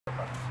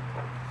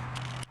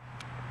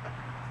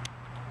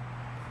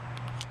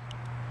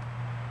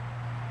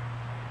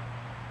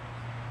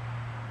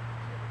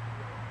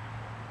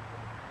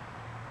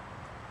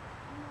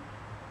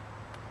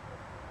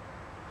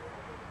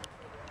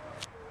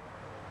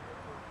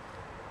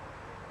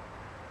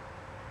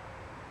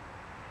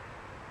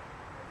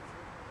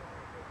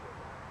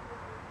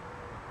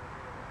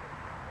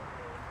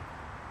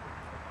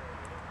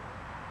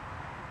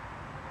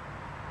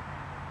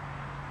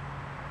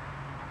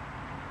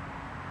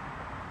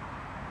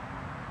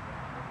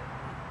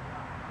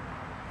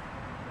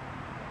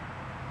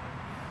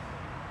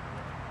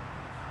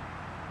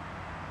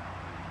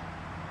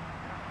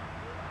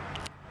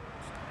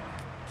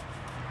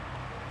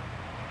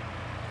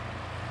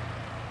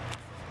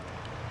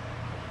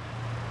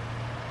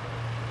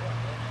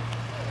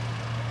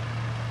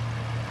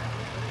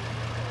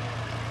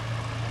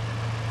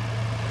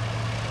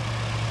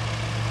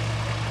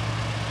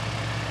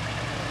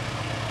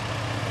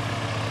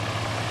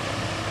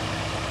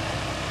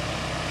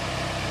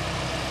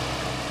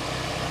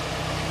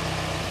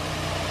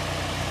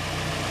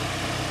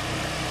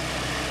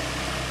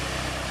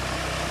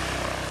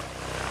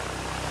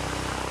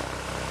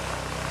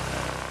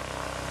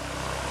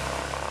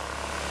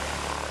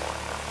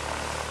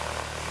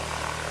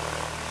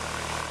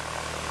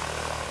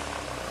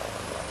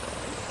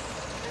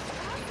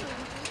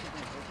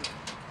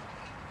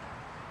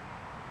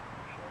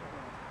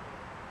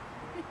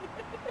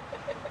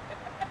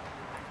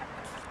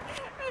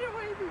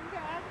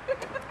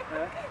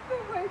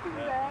They're waving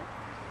back.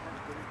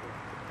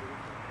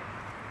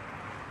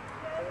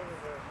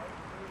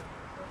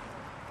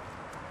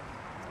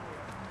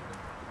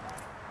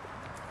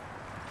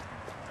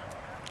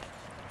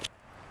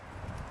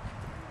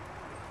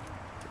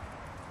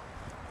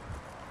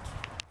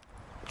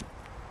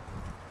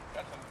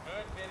 Got some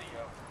good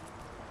video.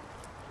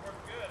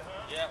 Worked good,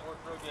 huh? Yeah, it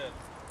worked real good.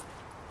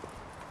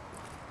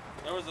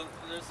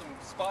 There's some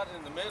spot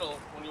in the middle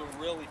when you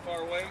were really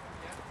far away.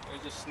 Yeah. It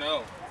was just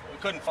snow. We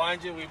couldn't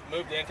find you. We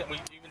moved the antenna. We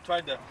even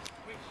tried to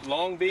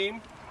long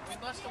beam. We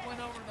must have went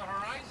over the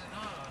horizon,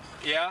 huh?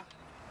 Yeah.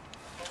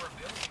 Over a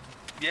building.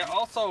 Yeah.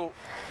 Also,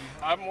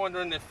 I'm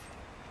wondering if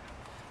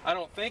I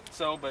don't think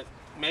so, but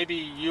maybe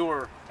you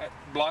were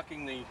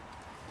blocking the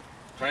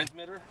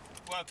transmitter.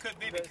 Well, it could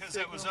be because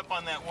it was up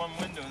on that one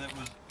window that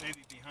was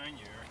maybe behind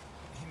you.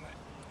 He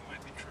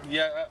might be true.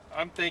 Yeah,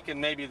 I'm thinking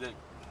maybe the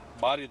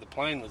body of the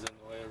plane was in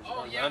the way,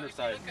 or the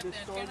underside. If you look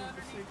at the antenna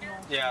underneath here,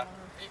 Yeah.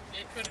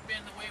 it could have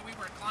been the way we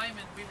were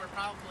climbing. We were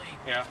probably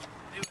Yeah.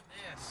 doing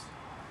this.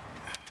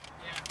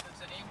 Yeah, because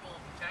the angle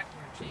of attack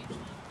would have changed a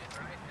little bit,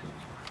 right?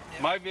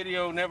 Yeah. My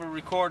video never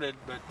recorded,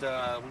 but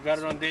we got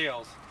it on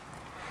Dale's.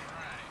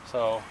 Right.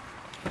 So,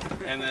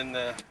 and then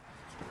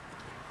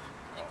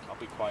I'll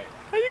be quiet.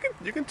 Hey,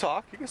 you can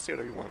talk. You can say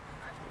whatever you want.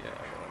 Yeah, I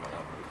got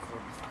it.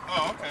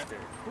 Oh, okay.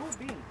 Cool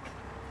bean.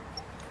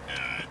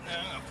 No,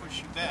 I'll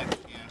push you back.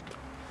 Yeah.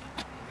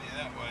 Be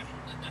that way.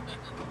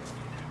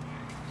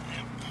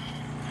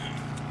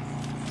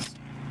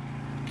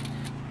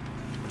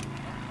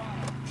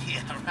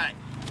 Yeah, right.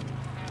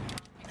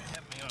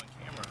 Have me on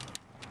camera.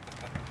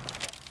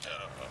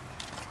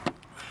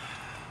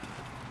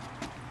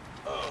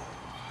 Oh.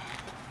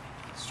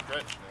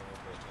 Stretched a little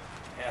bit.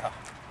 Yeah.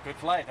 Good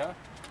flight, huh?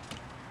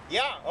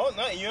 Yeah. Oh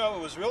no, you know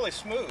it was really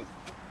smooth.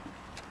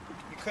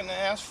 You couldn't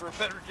have asked for a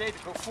better day to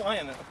go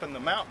flying up in the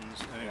mountains.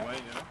 Anyway,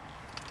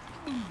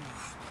 you know.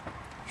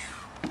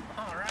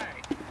 All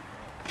right.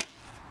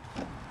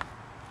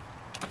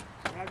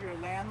 Have your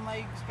land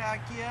legs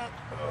back yet?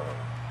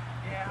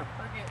 Yeah,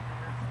 we're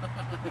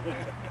getting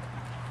there.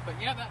 But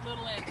yeah, that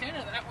little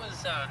antenna, that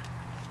was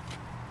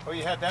Oh,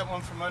 you had that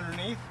one from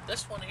underneath?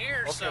 this one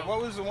here. Okay, So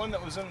what was the one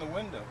that was in the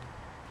window?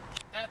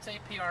 that's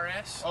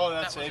APRS. Oh,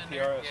 that's that was in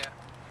there, APRS. Yeah.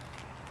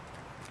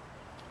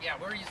 Yeah,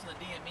 we're using the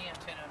DME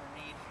antenna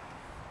underneath.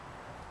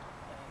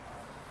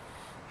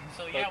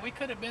 So yeah, we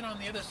could have been on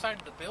the other side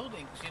of the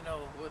buildings, you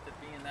know, with it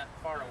being that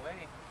far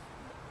away.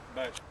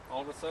 But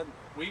all of a sudden,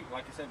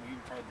 like I said, we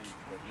even tried the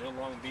real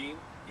long beam.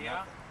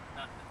 Yeah.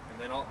 nothing. And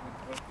then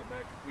let's get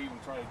back. We even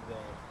tried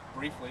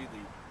briefly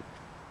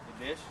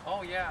the dish,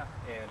 Oh yeah.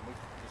 and we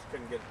just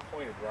couldn't get it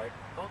pointed right.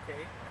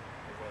 Okay.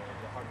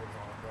 The hardwood's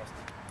all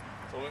rusted.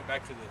 So we went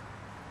back to the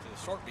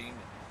short beam.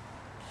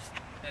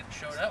 That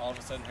showed And up. all of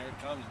a sudden, here it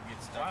comes. We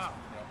get stuck. Wow.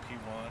 You know,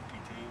 P1,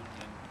 P2, and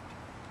then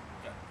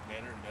got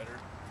better and better.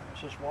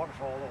 It's just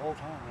waterfall the whole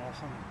time. All of a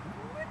sudden,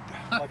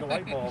 like a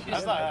light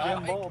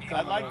bulb.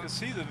 I'd like to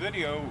see the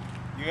video.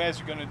 You guys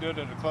are going to do it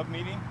at a club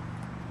meeting?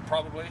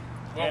 Probably.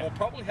 Well, Yeah. we'll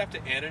probably have to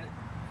edit it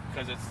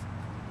because it's,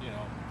 you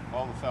know.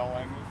 All the foul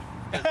language?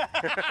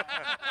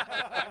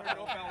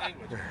 No foul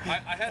language.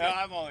 I had. No,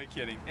 I'm only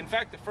kidding. In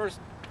fact, the first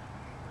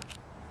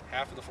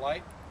half of the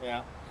flight,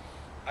 Yeah.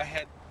 I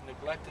had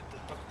neglected to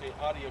hook the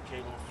audio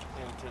cable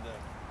into the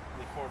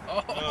recorder.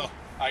 Oh.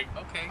 I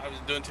Okay. was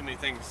doing too many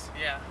things.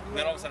 Yeah. And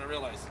then all of a sudden I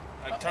realized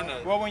I turned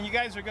the. Well, when you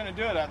guys are going to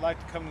do it, I'd like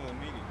to come to the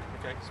meeting.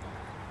 Okay.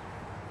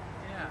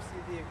 Yeah.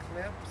 See the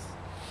eclipse?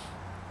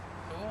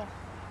 Cool. All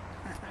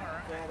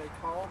right. That I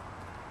called.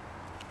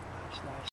 It's nice.